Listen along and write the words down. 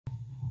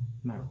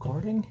Am I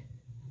recording?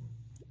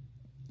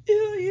 Do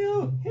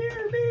you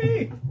hear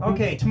me?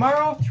 Okay,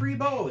 tomorrow 3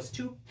 bows,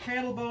 2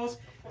 paddle bows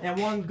and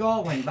 1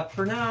 gullwing. But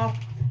for now,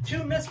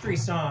 2 mystery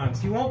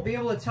songs. You won't be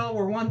able to tell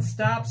where one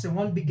stops and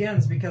one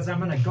begins because I'm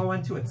going to go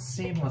into it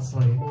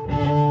seamlessly.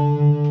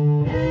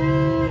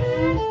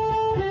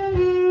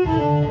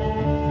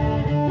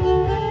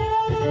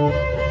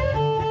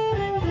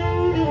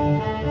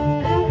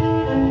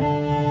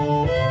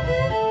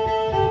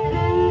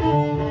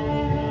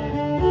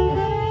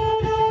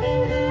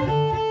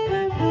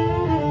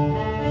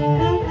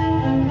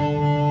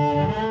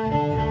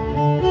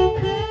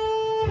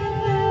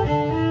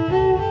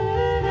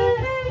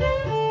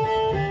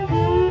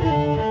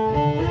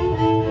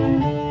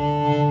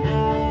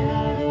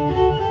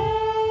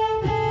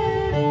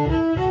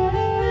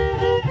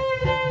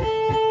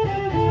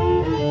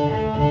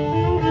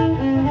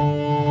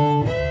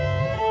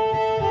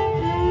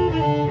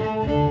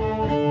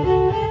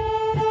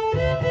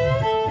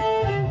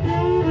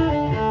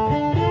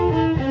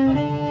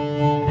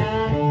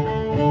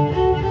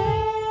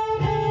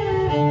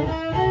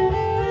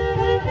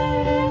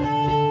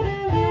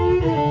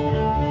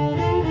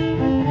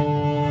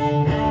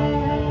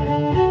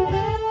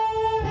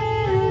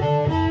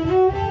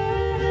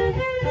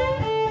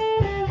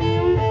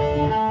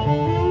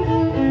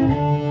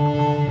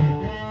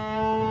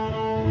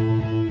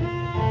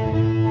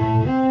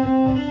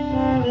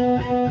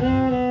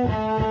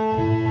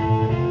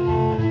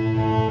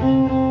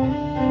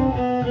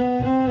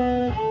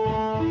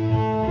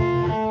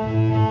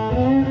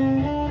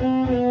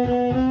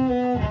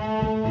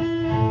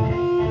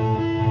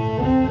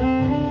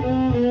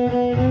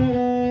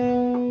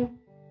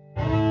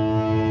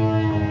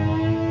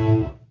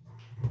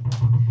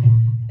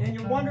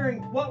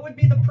 Wondering what would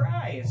be the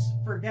prize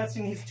for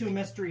guessing these 2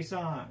 mystery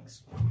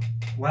songs.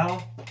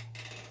 Well,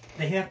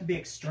 they have to be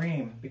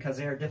extreme because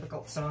they are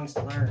difficult songs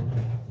to learn.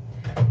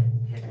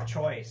 You have your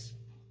choice.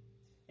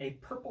 A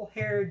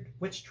purple-haired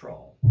witch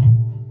troll.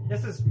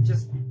 This is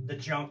just the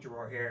junk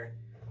drawer here.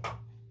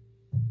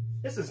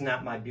 This is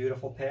Not My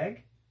Beautiful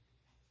Pig.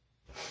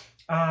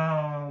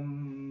 A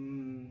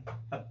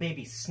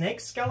baby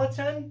snake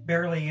skeleton,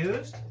 barely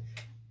used.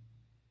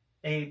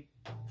 A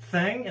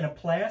thing in a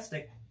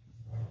plastic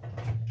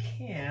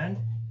can.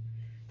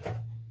 How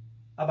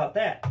about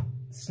that?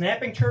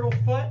 Snapping turtle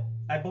foot.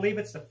 I believe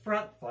it's the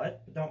front foot,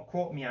 but don't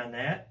quote me on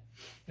that.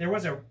 There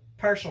was a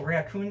partial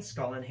raccoon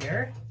skull in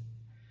here.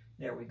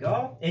 There we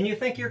go. And you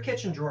think your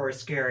kitchen drawer is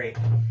scary.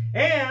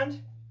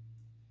 And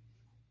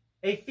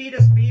a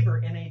fetus beaver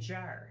in a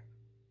jar.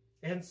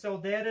 And so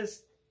that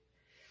is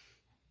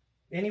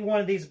any one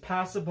of these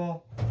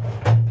possible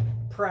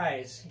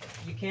prize.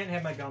 You can't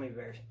have my gummy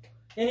bears.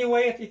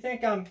 Anyway, if you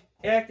think I'm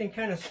acting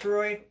kind of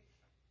screwy,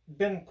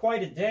 been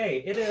quite a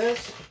day. It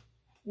is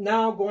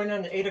now going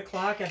on to 8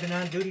 o'clock. I've been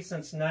on duty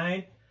since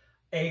 9.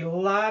 A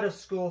lot of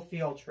school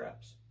field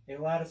trips. A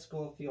lot of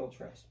school field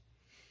trips.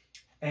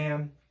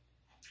 And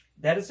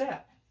that is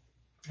that.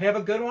 Have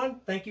a good one.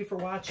 Thank you for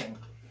watching.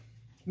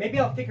 Maybe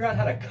I'll figure out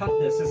how to cut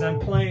this as I'm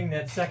playing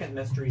that second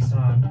mystery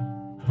song.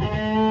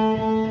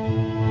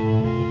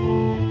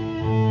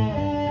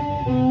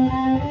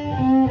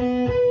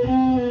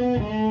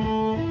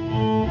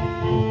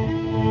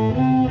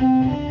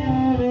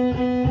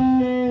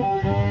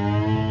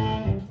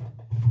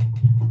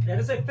 That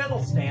is a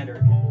fiddle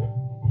standard.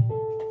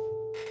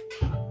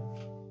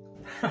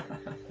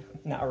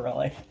 Not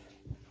really.